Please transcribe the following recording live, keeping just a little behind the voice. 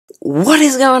What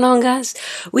is going on, guys?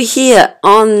 We're here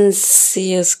on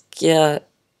CSGO.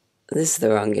 This is the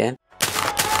wrong game.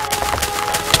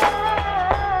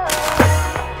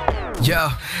 Yo,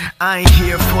 I ain't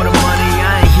here for the money,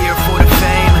 I ain't here for the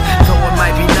fame. Though it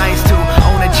might be nice to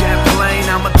own a jet plane,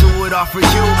 I'ma do it all for you,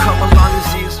 come along and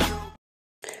see it's true.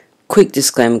 Quick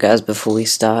disclaimer, guys, before we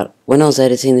start. When I was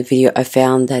editing the video, I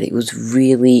found that it was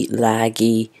really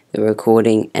laggy, the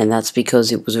recording, and that's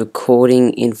because it was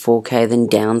recording in 4K, then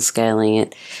downscaling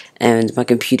it, and my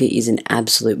computer is an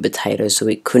absolute potato, so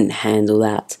it couldn't handle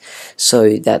that.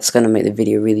 So that's going to make the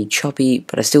video really choppy,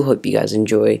 but I still hope you guys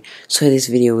enjoy. So this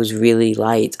video was really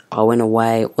late. I went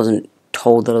away, wasn't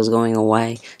told that I was going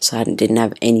away, so I didn't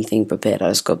have anything prepared. I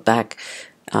just got back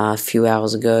a few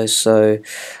hours ago, so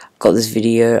got this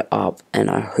video up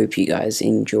and I hope you guys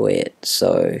enjoy it.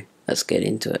 So let's get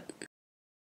into it.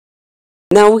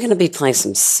 Now we're going to be playing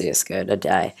some CSGO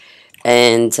today,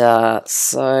 and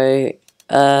just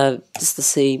to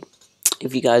see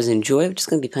if you guys enjoy, I'm just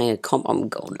going to be playing a comp. I'm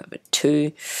going over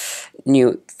to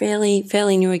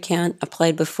fairly new account I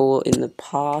played before in the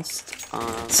past.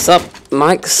 Sup,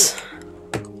 Mikes?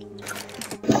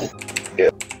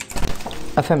 Yeah.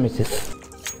 Affirmative.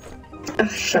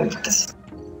 Affirmative.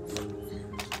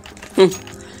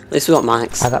 At least we got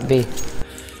Mikes. I got B.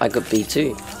 I got B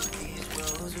too.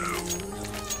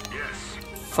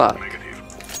 Fuck.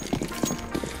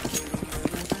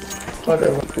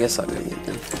 Whatever. I guess I'll go mid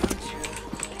then.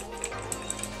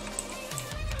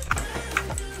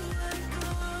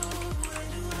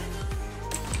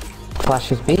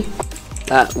 Flash is B.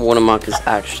 That watermark is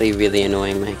actually really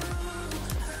annoying me.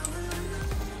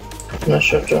 Nice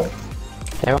shot, John.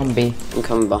 They're on B. I'm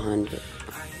coming behind you.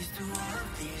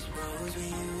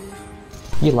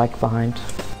 You like behind.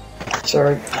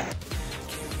 Sorry.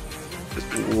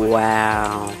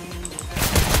 Wow.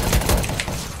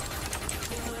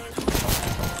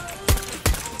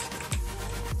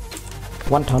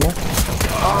 One tunnel.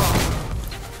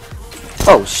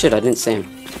 Oh shit, I didn't see him.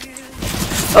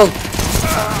 Oh!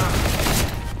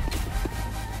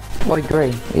 Boy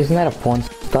Gray, isn't that a porn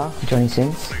star, Jonny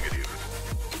Sins?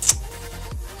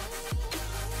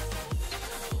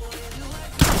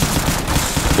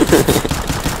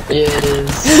 Yeah, it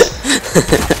is.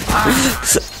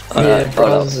 Yeah,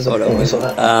 Bros is a porn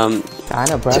star. I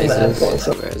know Brad is.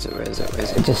 Where is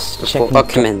it? Just checking. Oh,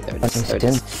 come in. There it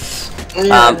is.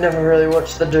 Yeah, I've never really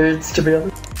watched the dudes, to be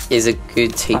honest. Is a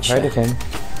good I've teacher. heard of him.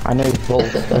 I know he's bald.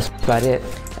 That's about it.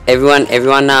 Everyone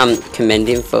commend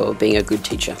him for being a good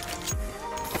teacher.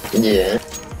 Yeah.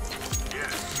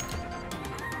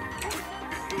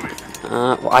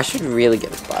 Well, I should really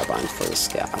get a bye-bye for the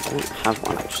scout. I don't have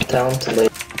one actually. Down to leave.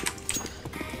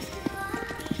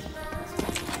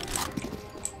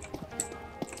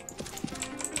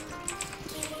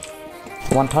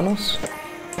 One tunnels.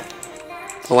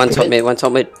 One top mid.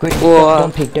 Quick, Whoa.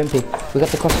 don't peek. We got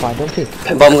the crossfire, don't peek.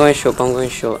 Bomb going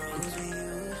short.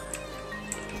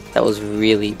 That was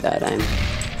really bad aim.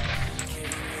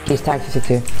 He's tagged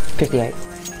 52. 58.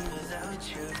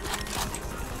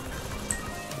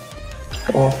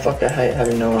 Oh fuck, I hate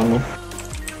having no ammo. I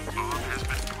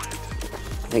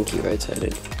think he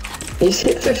rotated. He's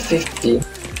hit for 50.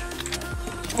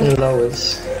 And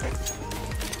lowers.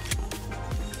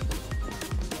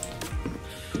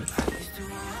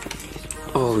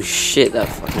 Oh shit, that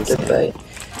fucking Good bait.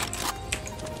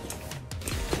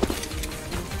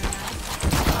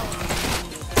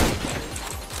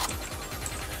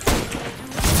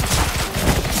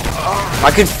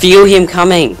 I could feel him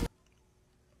coming.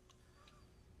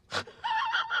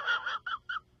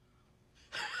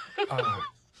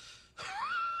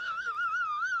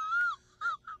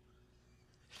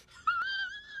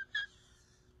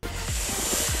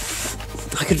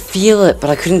 I could feel it, but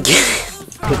I couldn't get it.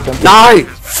 No!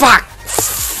 Fuck!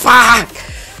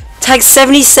 Take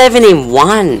 77 in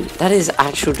one! That is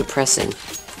actual depressing.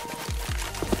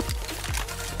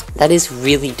 That is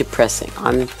really depressing.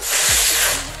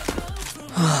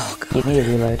 Oh, God. You need a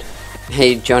reload.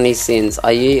 Hey, Jonny Sins,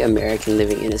 are you American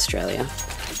living in Australia?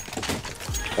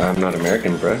 I'm not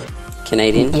American, bro.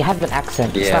 Canadian? You have an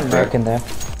accent. It's Yeah, not American though.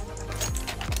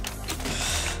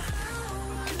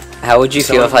 How would you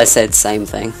feel if I said same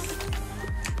thing?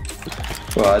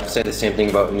 Well, I'd say the same thing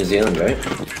about New Zealand, right?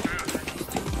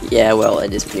 Yeah, well,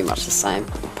 it is pretty much the same.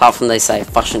 Apart from they say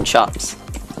fush and chops.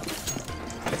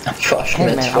 Gosh, Hey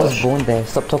man, man, I was born there.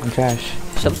 Stop talking trash.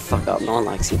 Shut the fuck up, no one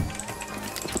likes you.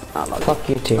 I love Fuck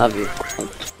you too. Love you.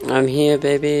 I'm here,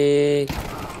 baby.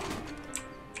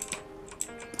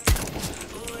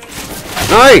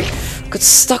 No! Got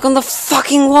stuck on the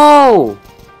fucking wall!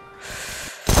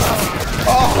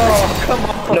 Oh, come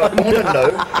on. wanna know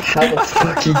how the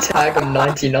fuck he tagged him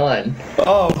 99?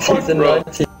 Oh, He's a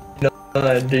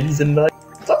 99, dude. He's a 99.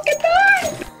 Fucking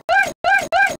 9!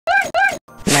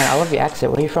 Man, I love your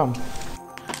accent. Where are you from?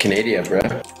 Canada, bro.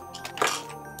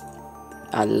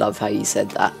 I love how you said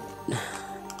that.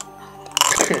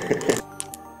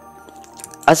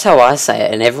 That's how I say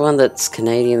it, and everyone that's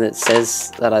Canadian that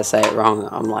says that I say it wrong,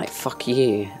 I'm like, fuck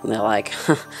you. And they're like,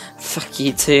 fuck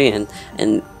you too, and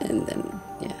then,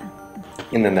 yeah.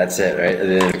 And then that's it, right? And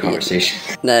then the conversation.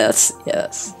 No, that's.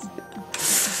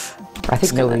 I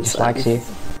think nobody just likes you.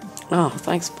 Oh,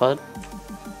 thanks, bud.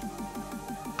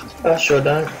 I sure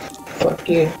don't. Fuck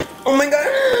you. Oh my god!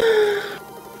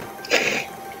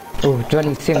 Oh,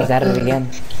 Jonny Sims at it again.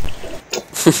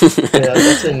 Yeah,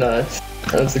 that's a nice.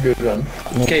 That's a good one.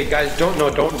 Okay, guys, don't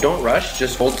rush.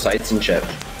 Just hold sights and chip.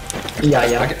 Yeah, I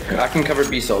yeah. can cover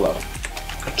B solo.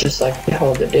 Just like you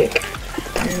hold the dick.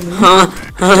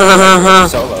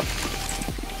 Solo.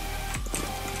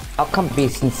 I'll come B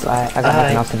since I got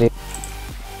nothing else to do.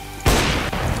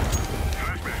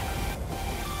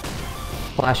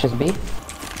 Flashes B.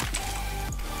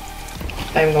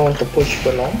 I'm going to push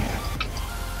for long.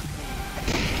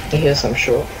 Here's some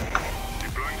short.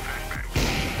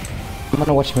 I'm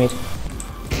gonna watch mid.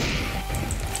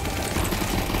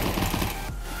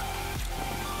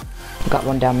 Got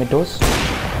one down mid doors.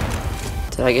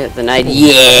 Did I get the nade?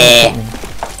 Yeah!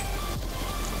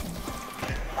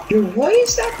 Dude, why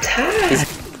is that tag? He's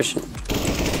pushing.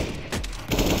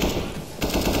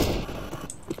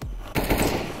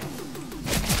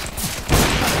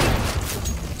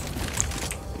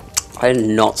 I did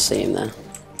not see him there.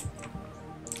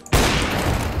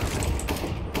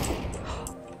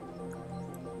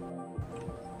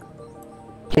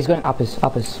 He's going uppers.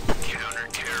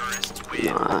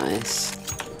 Nice.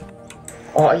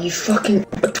 Oh, are you fucking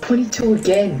 22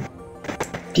 again?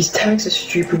 These tags are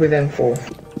stupid with M4.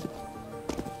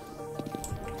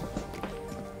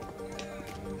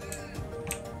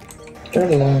 Go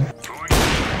along.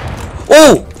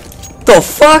 Oh! The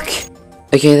fuck?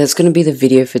 Okay, that's gonna be the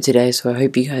video for today, so I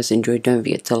hope you guys enjoyed. Don't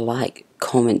forget to like,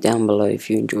 comment down below if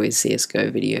you enjoy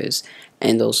CSGO videos,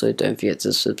 and also don't forget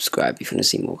to subscribe if you want to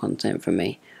see more content from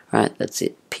me. Alright, that's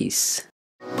it. Peace.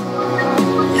 You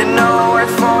know I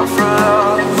fought for love.